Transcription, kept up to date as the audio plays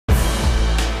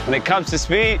When it comes to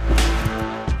speed,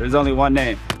 there's only one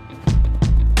name.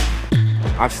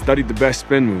 I've studied the best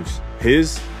spin moves.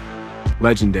 His,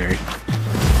 legendary.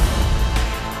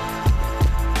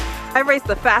 I race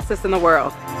the fastest in the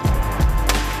world.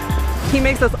 He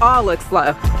makes us all look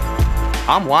slow.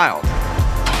 I'm wild,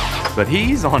 but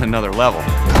he's on another level.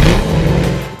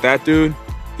 With that dude,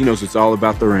 he knows it's all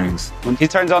about the rings. When he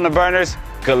turns on the burners,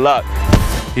 good luck.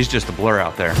 He's just a blur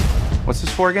out there. What's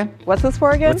this for again? What's this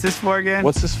for again? What's this for again?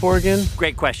 What's this for again?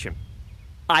 Great question.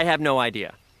 I have no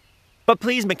idea. But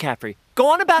please, McCaffrey, go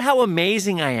on about how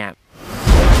amazing I am.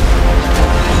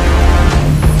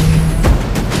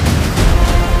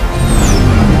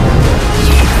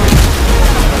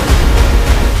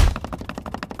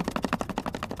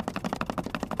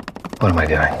 What am I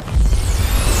doing?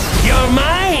 You're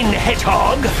mine,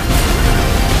 hedgehog!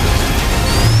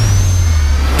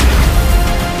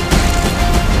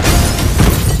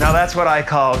 Now that's what I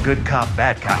call good cop,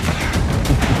 bad cop.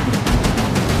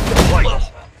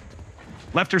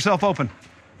 Left herself open.